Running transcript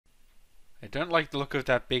I don't like the look of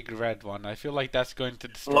that big red one. I feel like that's going to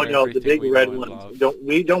Oh destroy no, the everything big we red know and ones. love.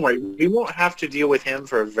 Don't worry. We won't have to deal with him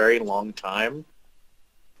for a very long time,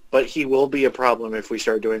 but he will be a problem if we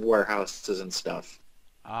start doing warehouses and stuff.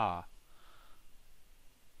 Ah,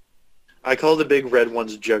 I call the big red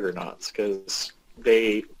ones juggernauts because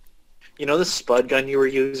they, the spud gun you were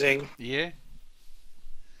using, yeah?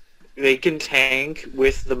 they can tank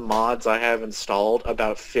with the mods I have installed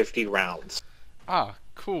about 50 rounds. Ah,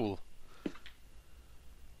 cool.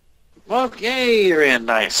 Okay, you're in.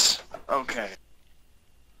 Nice. Okay.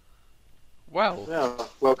 Well,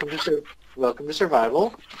 Well, welcome to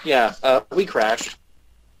survival. Yeah, we crashed.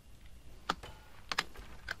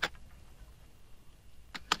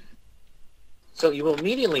 So you will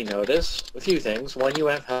immediately notice a few things. One, you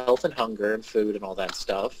have health and hunger and food and all that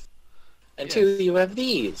stuff. And two, yes. you have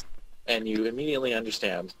these. And you immediately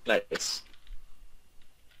understand. Nice.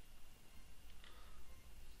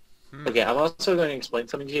 Okay, Hmm. I'm also going to explain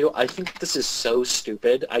something to you. I think this is so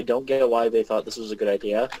stupid. I don't get why they thought this was a good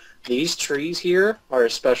idea. These trees here are a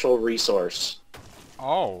special resource.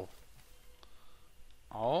 Oh.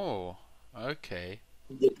 Oh. Okay.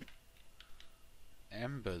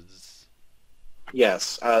 Embers.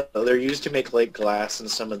 Yes, they're used to make like glass and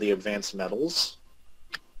some of the advanced metals.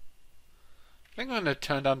 I think I'm gonna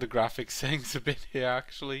turn down the graphics settings a bit here,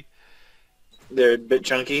 actually. They're a bit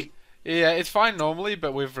chunky. Yeah, it's fine normally,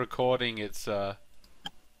 but with recording, it's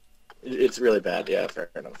It's really bad. Yeah, fair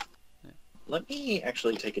enough. Let me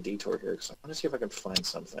actually take a detour here because I want to see if I can find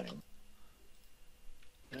something.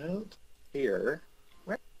 Out here.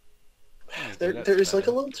 Where? maybe There, that's there's like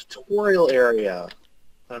a better. little tutorial area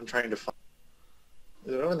that I'm trying to find.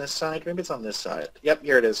 Is it on this side? Maybe it's on this side. Yep,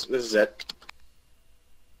 here it is. This is it.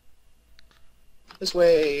 This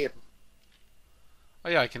way. Oh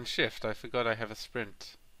yeah, I can shift. I forgot I have a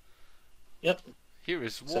sprint. Yep. Here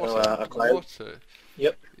is So, water. acquired. Water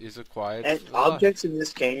Yep. is acquired And for objects life. in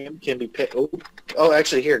this game can be picked. Oh, oh,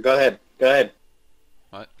 actually, here. Go ahead. Go ahead.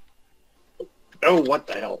 What? Oh, what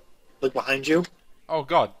the hell? Look behind you. Oh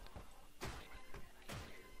god.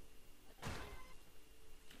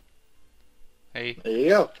 Hey, There you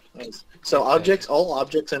go. Nice. So hey peg. all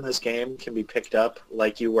objects in this game can be picked up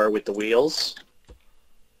like you were with the wheels.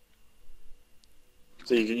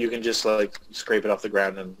 So you can just like scrape it off the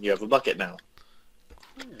ground and you have a bucket now.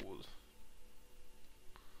 Cool.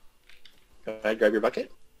 Go ahead, grab your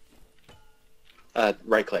bucket.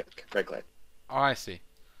 Right click. Right click. Oh, I see.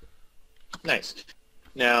 Nice.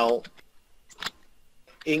 Now,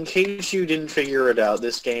 in case you didn't figure it out,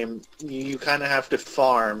 this game, you kind of have to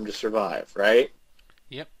farm to survive, right?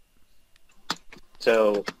 Yep.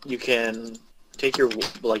 So you can take your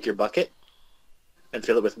bucket and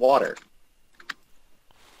fill it with water.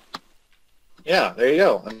 Yeah, there you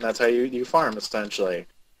go. And that's how you farm, essentially.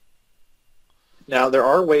 Now, there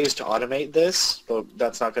are ways to automate this, but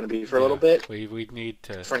that's not going to be for a little Yeah. bit. We need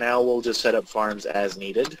to. For now, we'll just set up farms as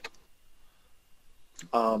needed.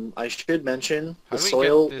 I should mention How the do we get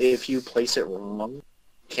soil, if you this? place it wrong,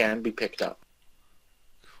 can be picked up.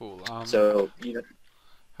 Cool. So,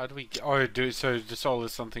 How do we get? Oh, do so. The soul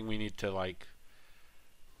is something we need to like.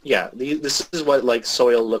 yeah, this is what like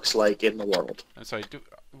soil looks like in the world. I'm sorry. Do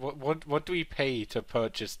what do we pay to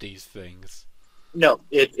purchase these things? No,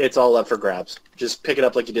 it's all up for grabs. Just pick it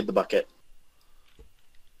up like you did the bucket.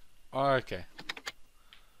 Oh, okay.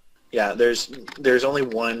 Yeah, there's only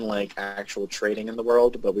one like actual trading in the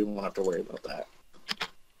world, but we won't have to worry about that.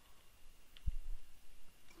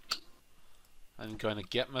 I'm going to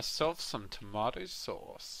get myself some tomato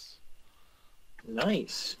sauce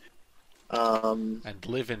Nice. and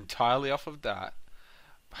live entirely off of that.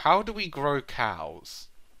 How do we grow cows?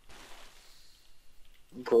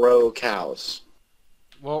 Grow cows.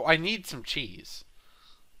 Well, I need some cheese.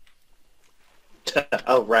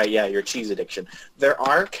 Oh, right, yeah, your cheese addiction. There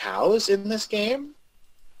are cows in this game,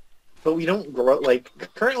 but we don't grow, like,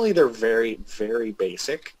 currently they're very, very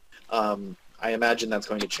basic. I imagine that's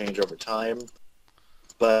going to change over time,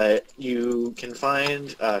 but you can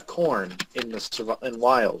find corn in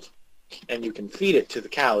wild, and you can feed it to the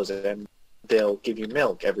cows, and they'll give you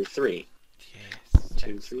milk every Yes,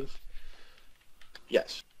 2, 3. excellent.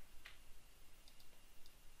 Yes.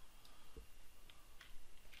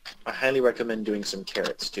 I highly recommend doing some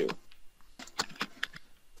carrots, too.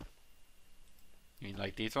 You mean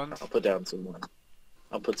like these ones? I'll put down some more.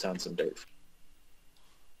 I'll put down some dirt.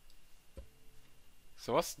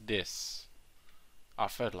 So what's this? Ah,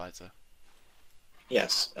 fertilizer.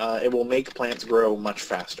 Yes, it will make plants grow much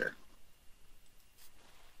faster.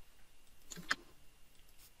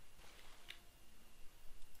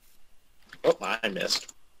 Oh, I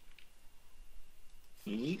missed.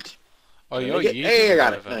 Eat. Oh, Can I you're make it? using Hey, I got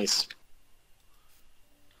one it. of them. Nice.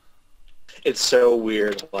 It's so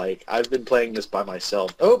weird. Like, I've been playing this by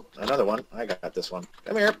myself. Oh, another one. I got this one.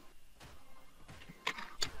 Come here.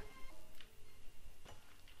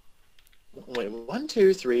 Wait, 1,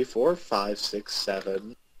 2, 3, 4, 5, 6,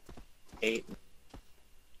 7, 8.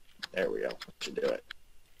 There we go. Should do it.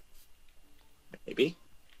 Maybe.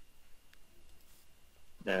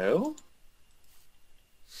 No?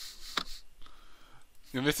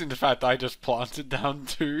 You're missing the fact I just planted down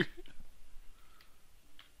 2.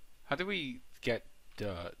 How do we get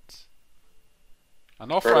dirt?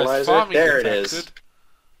 Unauthorized Fertilizer? farming There it detected. is.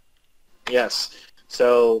 Yes.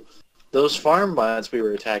 So, those farm bots we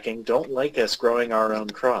were attacking don't like us growing our own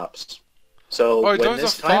crops. So, Oh, when those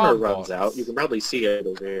this are timer farm runs bots. out, you can probably see it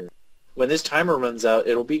over here. When this timer runs out,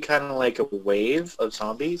 it'll be kind of like a wave of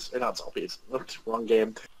zombies. Or not zombies. Oops, wrong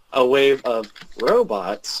game. A wave of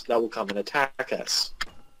robots that will come and attack us.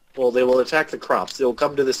 Well, they will attack the crops. They will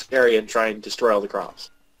come to this area and try and destroy all the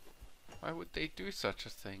crops. Why would they do such a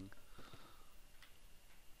thing?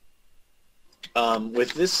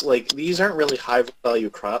 With this, like, these aren't really high-value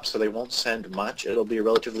crops, so they won't send much. It'll be a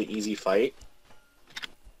relatively easy fight.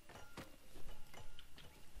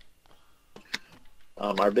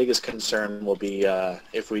 Our biggest concern will be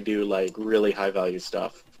if we do, like, really high-value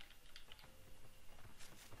stuff.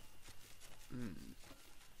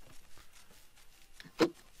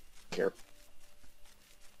 Here.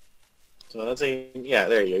 So that's yeah,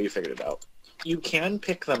 there you go, you figured it out. You can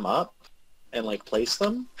pick them up and, like, place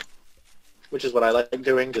them, which is what I like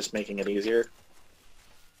doing, just making it easier.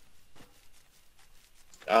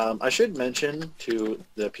 I should mention to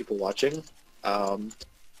the people watching,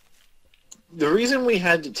 the reason we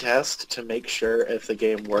had to test to make sure if the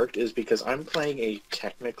game worked is because I'm playing a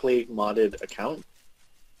technically modded account.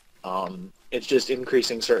 It's just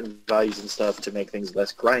increasing certain values and stuff to make things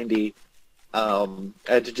less grindy, and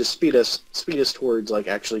to just speed us towards, like,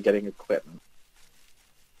 actually getting equipment.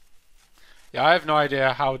 Yeah, I have no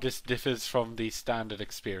idea how this differs from the standard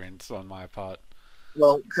experience on my part.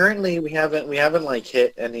 Well, currently we haven't like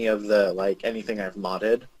hit any of the, like, anything I've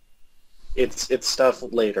modded. It's stuff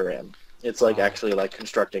later in. It's like actually like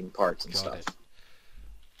constructing parts and stuff.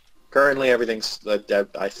 Currently everything's that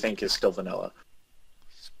I think is still vanilla.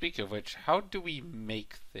 Speaking of which, how do we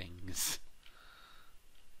make things?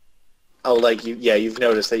 Oh, like you've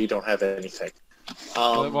noticed that you don't have anything.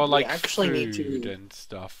 Well, like we actually food need to. and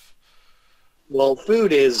stuff. Well,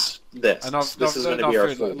 food is this. This is going to be our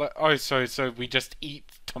food. food. Oh, so we just eat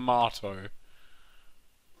tomato.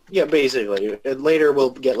 Yeah, basically. And later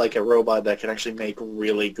we'll get like a robot that can actually make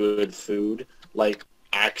really good food, like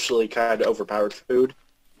actually kind of overpowered food.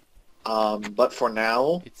 But for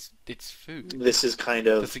now, it's food. this is kind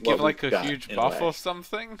of. Does it give like a huge buff or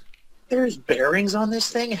something? There's bearings on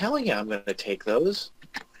this thing? Hell yeah, I'm gonna take those.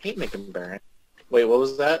 I hate making bearings. Wait, what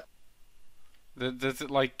was that? Does it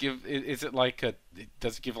like give? Is it like a?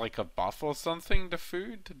 Does it give like a buff or something? The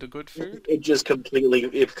food, the good food. It just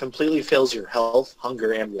completely fills your health,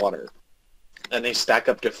 hunger, and water, and they stack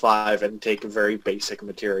up to 5 and take very basic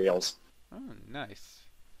materials. Oh, nice.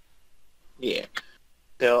 Yeah.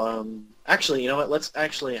 So actually, you know what? Let's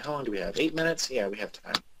actually. How long do we have? 8 minutes? Yeah, we have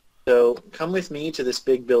time. So come with me to this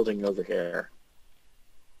big building over here.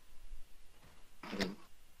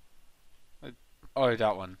 Oh,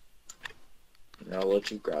 that one. I'll let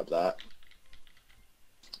you grab that.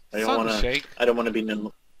 I don't want to be.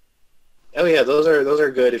 Oh yeah, those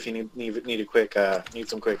are good if you need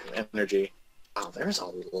some quick energy. Wow, there's a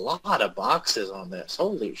lot of boxes on this.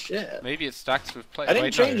 Holy shit! Maybe it stacks with player. I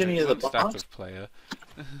didn't change any of the boxes. Stack with player,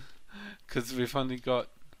 because we've only got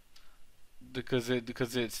because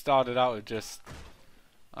it started out with just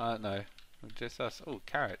no, with just us. Oh,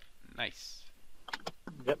 carrot, nice.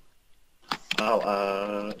 Yep.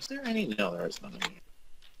 Oh, is there any? No, there is none.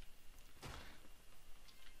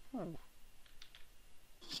 Oh.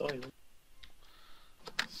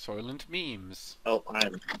 Soylent memes. Oh,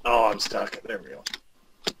 I'm stuck. There we go.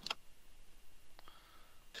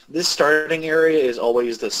 This starting area is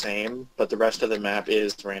always the same, but the rest of the map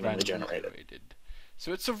is randomly generated.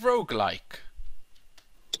 So it's a roguelike.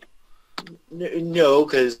 No,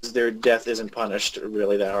 because their death isn't punished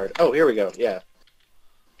really that hard. Oh, here we go. Yeah.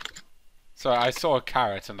 So I saw a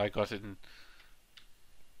carrot and I got in.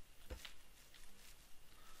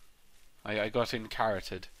 I got in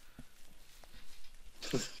carroted.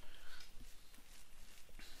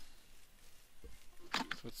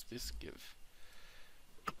 What's this give?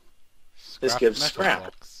 This gives scrap.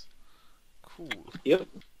 Blocks. Cool. Yep.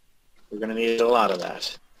 We're gonna need a lot of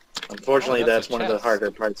that. Unfortunately, that's one of the harder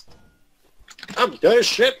parts. Oh,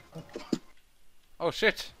 shit! Oh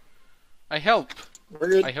shit! I help. We're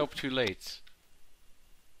good. I help too late.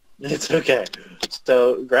 It's okay.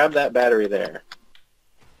 So grab that battery there.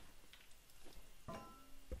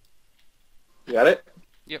 You got it?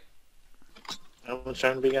 Yep. How much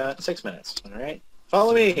time do we got? 6 minutes. All right.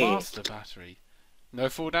 Follow me. Master battery. No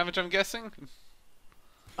full damage, I'm guessing?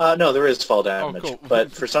 No, there is fall Oh, damage, cool. but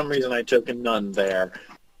for some reason I took a none there.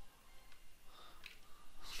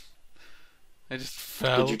 I just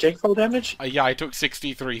fell. Did you take fall damage? Yeah, I took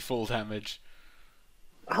 63 full damage.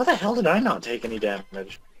 How the hell did I not take any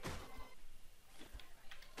damage?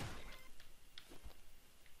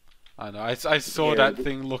 I know, I saw Here. that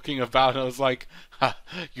thing looking about and I was like, ha,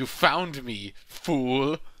 you found me,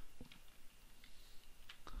 fool.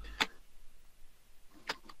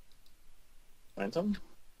 Find some?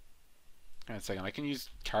 Hang on a second, I can use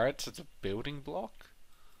carrots as a building block?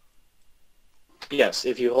 Yes,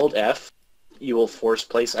 if you hold F, you will force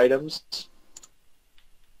place items.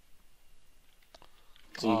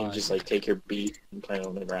 So you can just like take your beet and plant it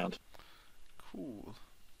on the ground. Cool.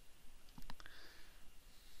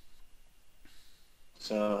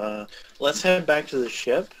 So let's head back to the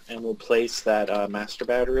ship and we'll place that master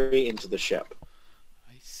battery into the ship.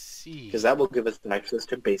 I see. Because that will give us access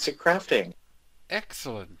to basic crafting.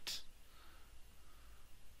 Excellent.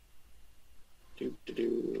 Do do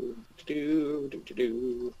do do do do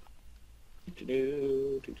do do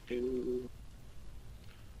do do do.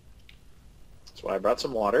 That's why I brought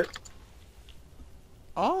some water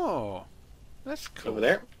Oh, that's cool. over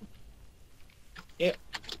there. Yep.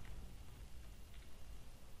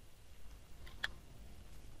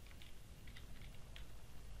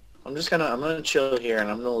 I'm gonna chill here and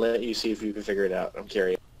I'm gonna let you see if you can figure it out. I'm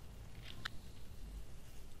curious.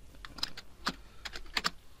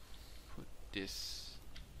 Put this.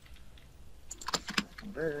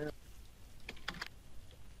 Grab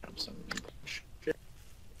some shit.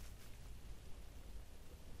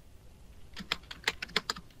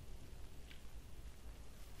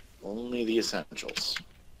 Only the essentials.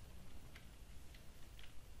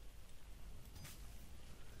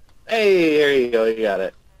 Hey, there you go. You got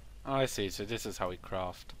it. Oh, I see. So this is how we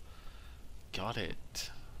craft. Got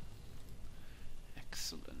it.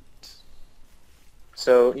 Excellent.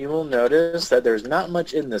 So you will notice that there's not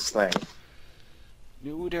much in this thing.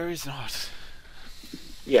 No, there is not.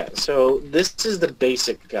 Yeah, so this is the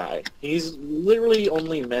basic guy. He's literally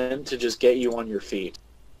only meant to just get you on your feet.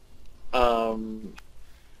 I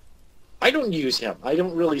don't use him. I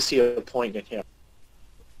don't really see a point in him.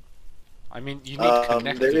 I mean, you need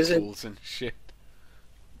connector there is tools and shit.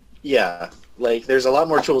 Yeah, like there's a lot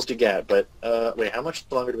more tools to get, but wait, how much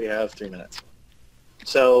longer do we have? 3 minutes.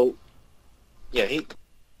 So, yeah,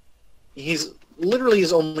 he's literally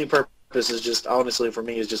his only purpose is just, honestly, for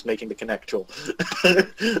me, is just making the connect tool.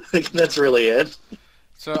 Like, that's really it.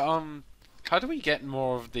 So, how do we get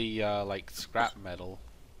more of the, like, scrap metal?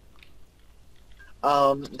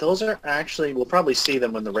 Those are actually, we'll probably see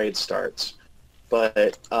them when the raid starts,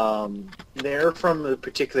 but they're from a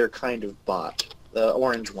particular kind of bot, the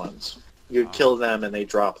orange ones. You kill them and they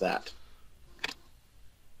drop that.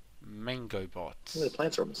 Mango bots. Ooh, the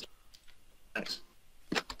plants are almost nice.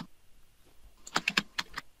 I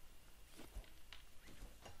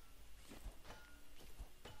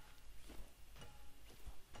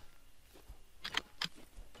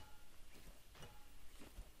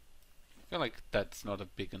feel like that's not a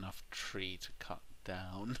big enough tree to cut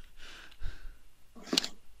down.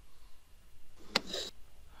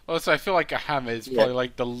 Also, I feel like a hammer is probably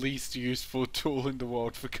like the least useful tool in the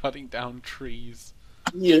world for cutting down trees.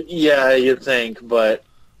 Yeah, you'd think, but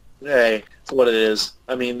hey, it's what it is.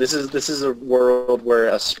 I mean, this is a world where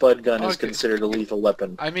a spud gun is considered a lethal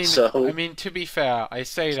weapon. I mean, so to be fair, I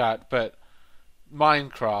say that, but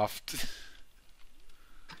Minecraft.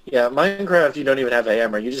 Yeah, Minecraft, you don't even have a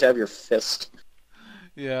hammer. You just have your fist.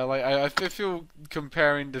 Yeah, like I feel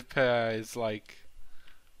comparing the pair is like,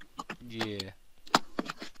 yeah.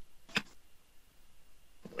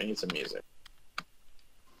 We need some music.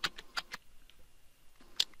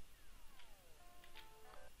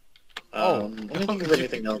 Let me think of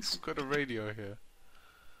anything else. Got a radio here.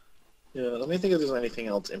 Yeah, let me think if there's anything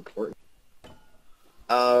else important.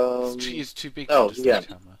 This tree is too big for the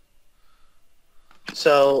sledgehammer.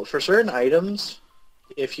 So, for certain items,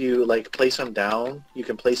 if you, like, place them down, you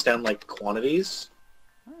can place down, like, quantities.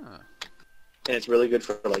 Huh. And it's really good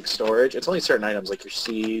for, like, storage. It's only certain items, like your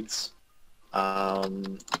seeds. I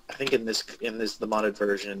think in this the modded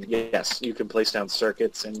version, yes, you can place down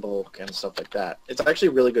circuits in bulk and stuff like that. It's actually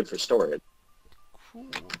really good for storage. Cool.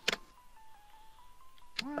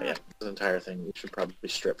 But yeah, this entire thing we should probably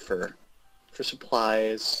strip for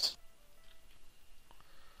supplies.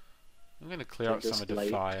 I'm gonna clear Like out some this of the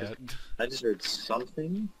light. fire. I just heard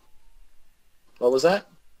something. What was that?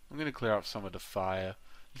 I'm gonna clear out some of the fire.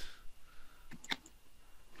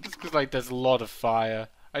 Just 'cause like there's a lot of fire.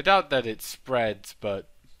 I doubt that it spreads, but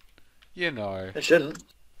you know, It shouldn't.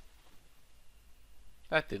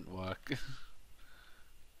 that didn't work.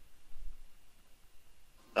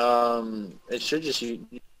 It should just you.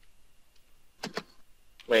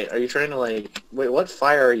 Wait, are you trying to like? Wait, what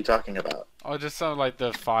fire are you talking about? Oh, just some like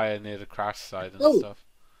the fire near the crash site and Oh. stuff.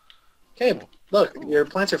 Okay, Oh. look, your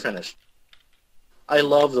plants are finished. I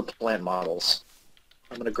love the plant models.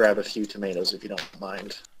 I'm gonna grab a few tomatoes if you don't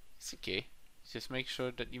mind. It's okay. Just make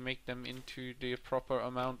sure that you make them into the proper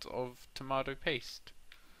amount of tomato paste.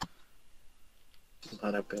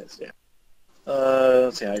 Tomato paste, yeah.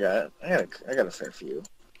 Let's see. I got a fair few.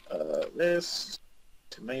 This,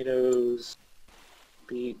 tomatoes,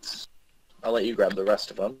 beets. I'll let you grab the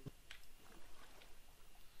rest of them.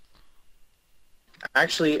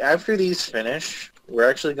 Actually, after these finish, we're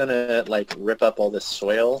actually gonna like rip up all this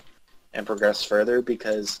soil and progress further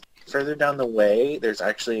because further down the way, there's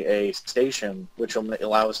actually a station which will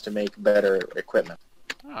allow us to make better equipment.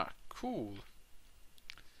 Ah, cool.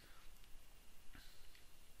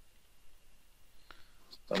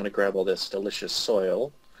 So I'm gonna grab all this delicious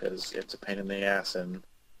soil because it's a pain in the ass in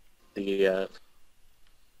the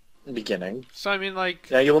beginning. So I mean, like,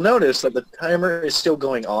 Now you'll notice that the timer is still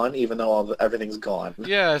going on even though everything's gone.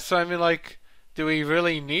 yeah. So I mean, like, do we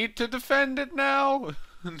really need to defend it now?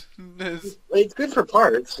 There's- It's good for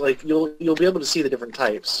parts. Like you'll be able to see the different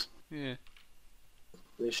types. yeah.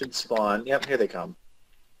 They should spawn. Yep, here they come.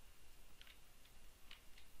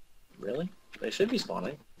 Really? They should be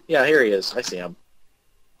spawning. Yeah, here he is. I see him.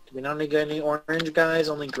 Do we not get any orange guys?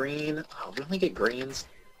 Only green? Oh, we only get greens?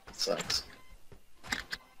 That sucks.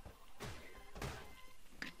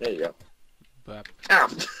 There you go. But Ow!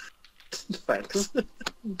 Thanks.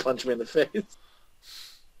 Punch me in the face.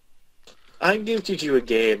 I gifted you a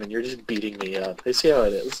game and you're just beating me up. I see how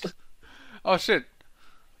it is. oh shit.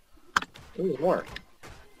 Ooh, more.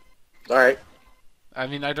 Alright. I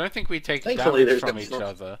mean, I don't think we take Thankfully, damage there's from no each front.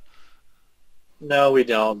 other. No, we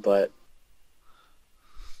don't, but...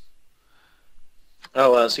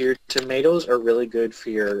 Oh, so your tomatoes are really good for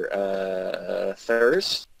your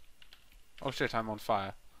thirst. Oh shit, I'm on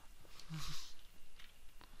fire.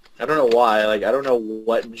 I don't know why. Like, I don't know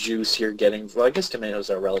what juice you're getting. Well, I guess tomatoes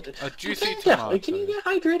are relative. A juicy Yeah, tomato. like, can you get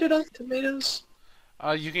hydrated off tomatoes?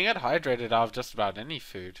 You can get hydrated out of just about any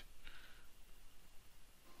food.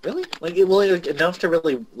 Really? Like, like enough to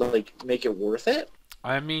really like make it worth it?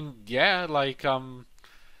 I mean, yeah, like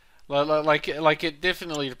it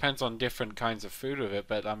definitely depends on different kinds of food with it,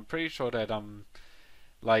 but I'm pretty sure that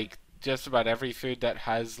like just about every food that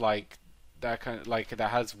has like that kind of, like that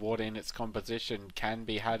has water in its composition can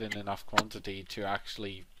be had in enough quantity to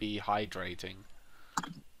actually be hydrating.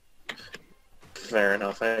 Fair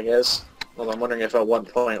enough, I guess. Well, I'm wondering if at one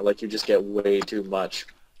point, like, you just get way too much.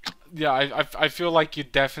 Yeah, I feel like you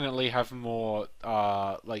definitely have more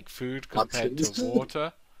like food compared Options. to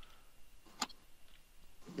water.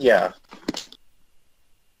 Yeah.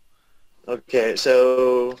 Okay,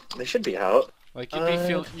 so they should be out. Like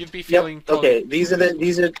you'd be Yep. feeling Okay, these are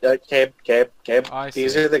Cabe. I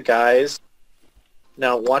These see. are the guys.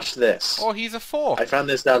 Now watch this. Oh, he's a fork. I found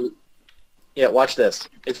this out. Yeah, watch this.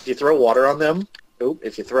 If you throw water on them,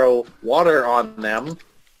 if you throw water on them,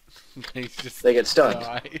 He's just they get stunned.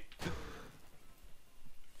 die. And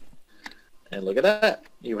And look at that.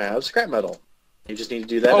 You have scrap metal. You just need to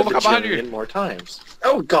do that Oh, a look up behind you. bajillion more times.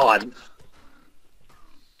 Oh, God.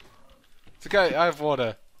 It's okay, I have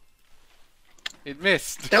water. It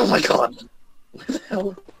missed. Oh, my God. What the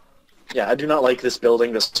hell? Yeah, I do not like this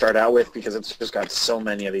building to start out with because it's just got so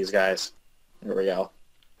many of these guys. Here we go.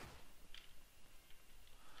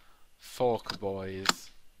 Fork boys.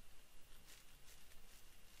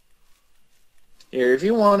 Here, if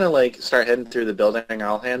you want to, like, start heading through the building,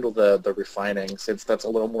 I'll handle the refining since that's a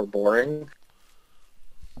little more boring.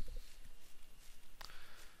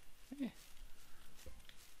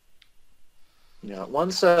 Yeah,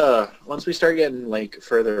 once we start getting, like,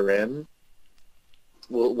 further in,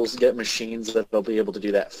 we'll get machines that'll be able to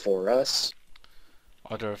do that for us.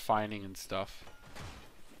 Other refining and stuff.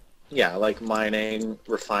 Yeah, like mining,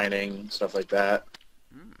 refining, stuff like that.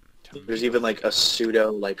 Mm, There's even, like, a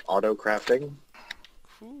pseudo, like, auto-crafting.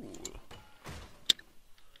 cool.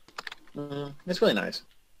 It's really nice.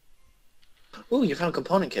 Ooh, you found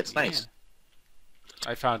component kits. Nice.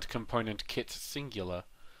 Yeah. I found component kit singular.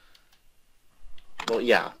 Well,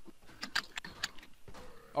 yeah.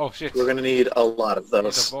 Oh shit. We're gonna need a lot of He's a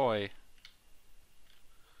those. boy.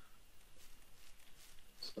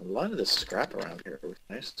 A lot of this scrap around here was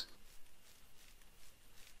nice.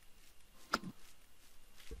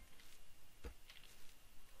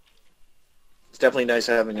 It's definitely nice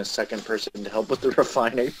having a second person to help with the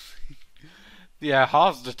refining. Yeah,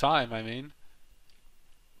 half the time, I mean.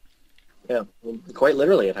 Yeah, well, quite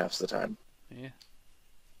literally at half the time. Yeah.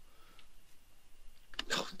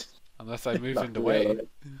 Unless I move Knock in the me out way. of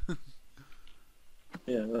it.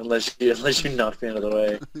 Yeah, unless you knock me out of the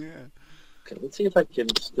way. Yeah. Okay, let's see if I can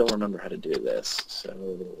still remember how to do this.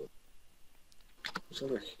 So, it's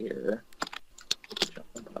over here. Let's jump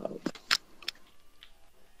up.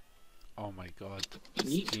 Oh my god. It's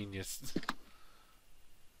Yeet. genius.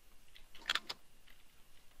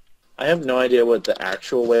 I have no idea what the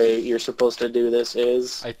actual way you're supposed to do this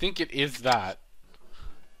is. I think it is that.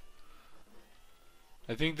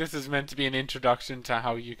 I think this is meant to be an introduction to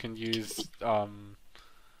how you can use The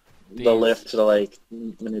these. lift to like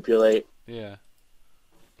manipulate. Yeah.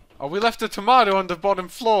 Oh, we left a tomato on the bottom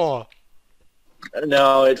floor.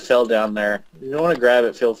 No, it fell down there. If you don't want to grab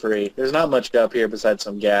it, feel free. There's not much up here besides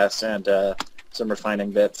some gas and some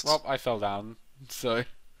refining bits. Well, I fell down, so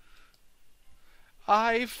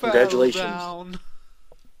I fell Congratulations. down.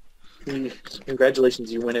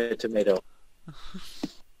 Congratulations, you win a tomato.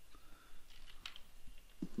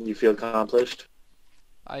 You feel accomplished?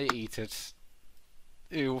 I eat it.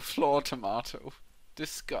 Ew, floor tomato.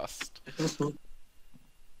 Disgust.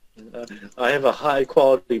 I have a high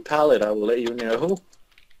quality palate, I will let you know.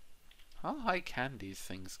 How high can these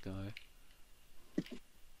things go?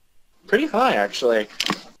 Pretty high, actually.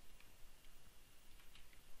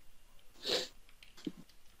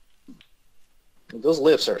 Those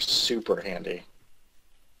lifts are super handy.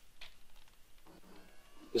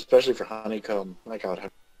 Especially for honeycomb. My god.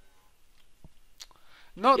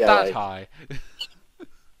 Not Yeah, that like- high.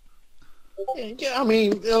 Yeah, I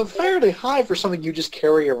mean, fairly high for something you just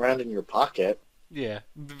carry around in your pocket. Yeah,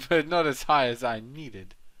 but not as high as I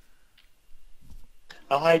needed.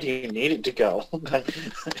 How high do you need it to go?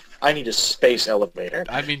 I need a space elevator.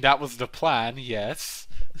 I mean, that was the plan, yes.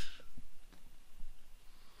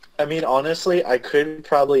 I mean, honestly, I could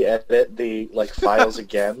probably edit the files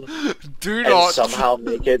again Do and not. somehow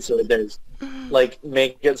make it so that there's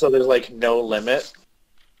no limit.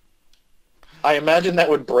 I imagine that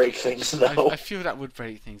would break things though. I feel that would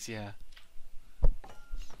break things, yeah.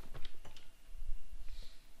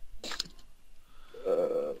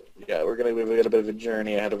 Yeah, we've got a bit of a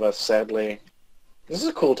journey ahead of us, sadly. This is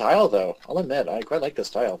a cool tile though. I'll admit, I quite like this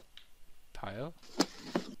tile. Tile?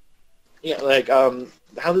 Yeah,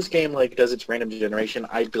 how this game does its random generation,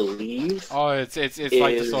 I believe. Oh, it's like the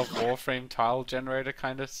is- sort of Warframe tile generator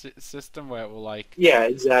kind of system where it will Yeah,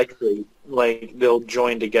 exactly. They'll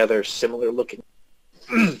join together similar looking.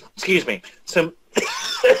 Excuse me. Some.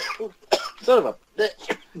 Son of a.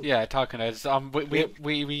 Yeah, Tarkiness.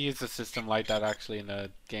 We use a system like that actually in a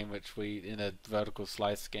game in a vertical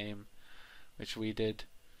slice game, which we did.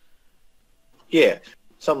 Yeah,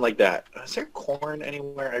 something like that. Is there corn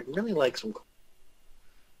anywhere? I'd really like some corn.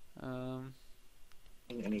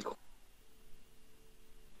 Any corn.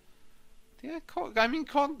 Yeah, I mean,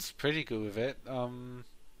 Corn's pretty good with it. I mean,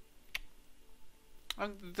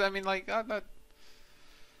 I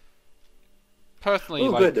personally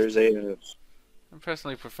Oh, good. There's a. I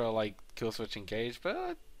personally prefer Kill Switch Engage,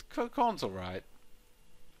 but Corn's alright.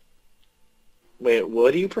 Wait,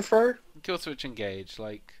 what do you prefer? Kill Switch Engage,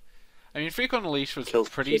 I mean, Freak on a Leash was Kill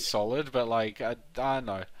pretty Switch. solid, but I don't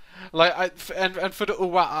know, and for the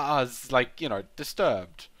Uwa'as,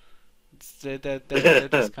 Disturbed. They're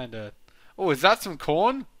just kind of. Oh, is that some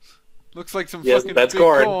corn? Looks like some Yes, fucking that's big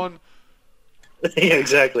corn. corn. Yeah,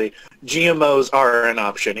 exactly. GMOs are an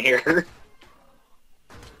option here.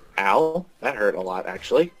 Ow, that hurt a lot,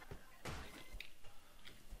 actually.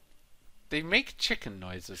 They make chicken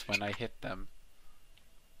noises when I hit them.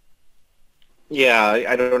 Yeah,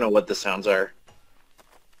 I don't know what the sounds are.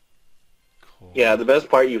 Cool. Yeah, the best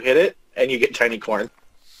part, you hit it, and you get tiny corn.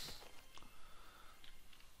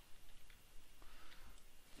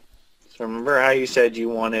 So remember how you said you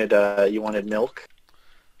wanted milk?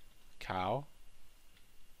 Cow.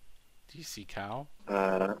 Do you see cow?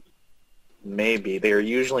 Maybe. They're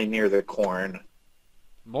usually near the corn.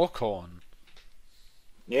 More corn.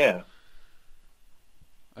 Yeah.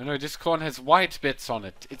 Oh no, this corn has white bits on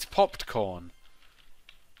it. It's popped corn.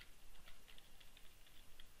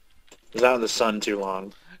 It was out in the sun too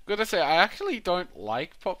long. Gotta say, I actually don't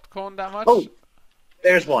like popped corn that much. Oh!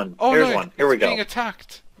 There's one. Oh There's no, one. Here we it's go. being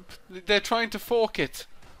attacked. They're trying to fork it.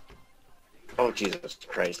 Oh, Jesus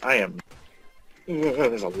Christ. I am...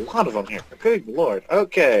 There's a lot of them here. Good Lord.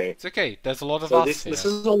 Okay. It's okay. There's a lot of So us this here.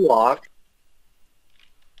 is a lock.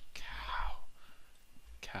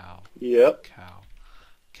 Cow. Yep. Cow.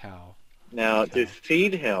 Cow. Now, Cow. to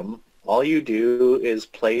feed him, all you do is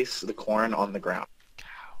place the corn on the ground. Cow.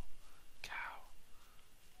 Cow.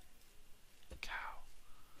 Cow.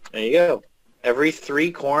 There you go. Every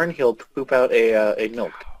 3 corn, he'll poop out a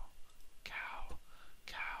milk. Cow.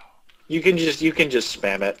 Cow. You can just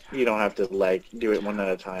spam it. You don't have to like do it one at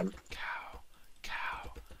a time. Cow.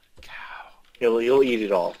 Cow. Cow. He'll eat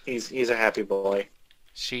it all. He's a happy boy. He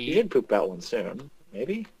She. should poop out one soon.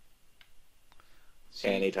 Maybe She.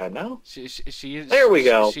 anytime now. She is. There we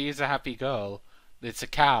go. She is a happy girl. It's a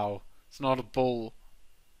cow. It's not a bull.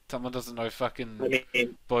 Someone doesn't know fucking I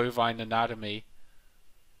mean, bovine anatomy.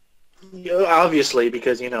 obviously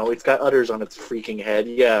because it's got udders on its freaking head.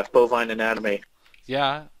 Yeah, bovine anatomy.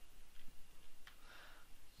 Yeah.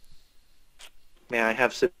 May I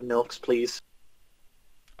have some milks, please?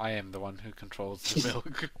 I am the one who controls the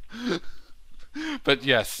milk. But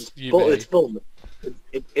yes, you Bull, may. it's bull.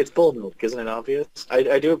 It's bull milk, isn't it obvious?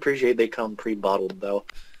 I do appreciate they come pre-bottled though.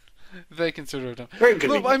 They consider them. Very Look,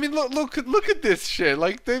 convenient. I mean, look at this shit.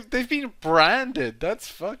 Like they've been branded. That's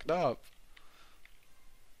fucked up.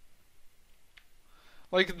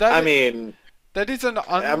 Like that. I mean, that is an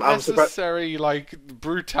I'm surprised. unnecessary like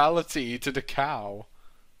brutality to the cow.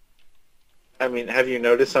 I mean, have you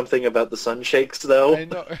noticed something about the sun shakes though? I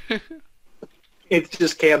know. It's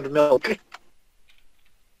just canned milk.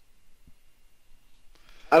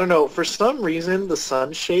 I don't know. For some reason, the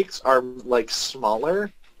sun shakes are like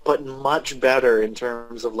smaller, but much better in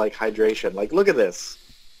terms of like hydration. Like, look at this.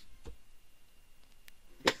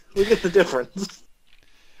 Look at the difference.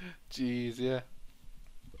 Jeez, yeah.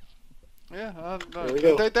 Yeah, I don't know. There we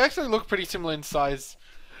go. They actually look pretty similar in size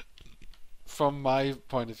from my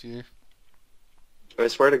point of view. I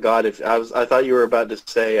swear to God, if I thought you were about to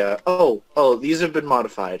say, oh, these have been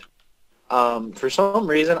modified. For some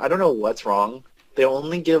reason, I don't know what's wrong. They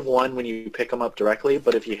only give 1 when you pick them up directly,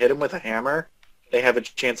 but if you hit them with a hammer, they have a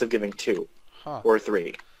chance of giving 2 Huh. or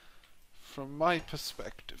 3. From my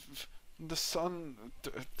perspective, the sun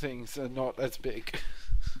things are not as big.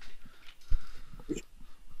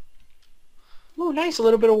 Oh, nice, a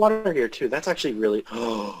little bit of water here too. That's actually really.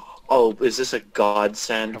 Oh, is this a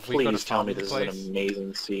godsend? Have we got a Please tell me farming this is an place?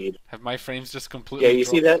 amazing seed. Have my frames just completely Yeah, you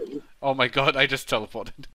see dropped? that? Oh my god, I just teleported.